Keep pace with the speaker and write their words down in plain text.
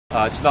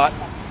It's not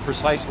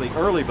precisely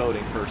early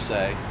voting per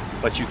se,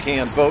 but you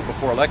can vote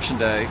before Election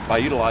Day by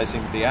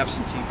utilizing the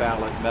absentee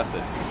ballot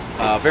method.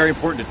 Very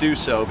important to do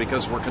so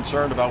because we're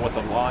concerned about what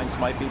the lines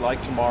might be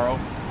like tomorrow.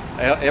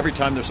 Every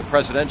time there's a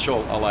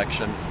presidential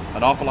election,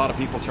 an awful lot of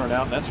people turn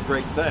out, and that's a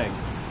great thing.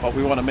 But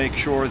we want to make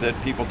sure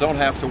that people don't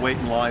have to wait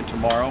in line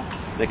tomorrow.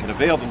 They can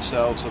avail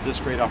themselves of this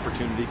great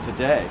opportunity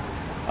today.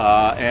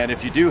 And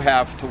if you do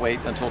have to wait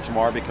until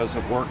tomorrow because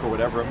of work or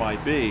whatever it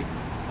might be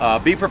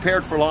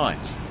prepared for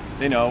lines.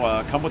 You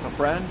know, come with a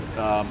friend,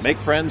 make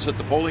friends at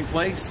the polling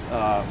place,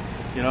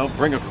 you know,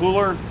 bring a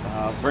cooler,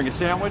 bring a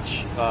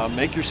sandwich,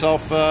 make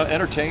yourself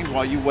entertained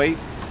while you wait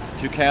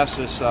to cast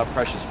this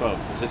precious vote,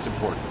 because it's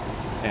important.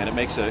 And it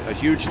makes a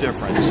huge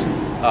difference.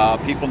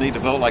 People need to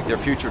vote like their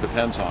future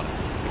depends on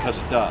it, because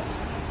it does,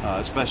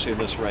 especially in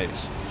this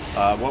race.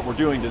 What we're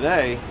doing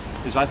today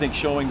is, I think,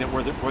 showing that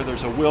where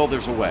there's a will,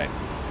 there's a way.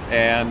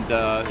 And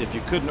if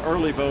you couldn't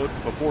early vote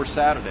before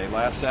Saturday,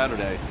 last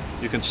Saturday,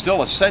 you can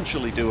still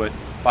essentially do it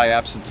by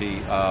absentee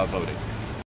voting.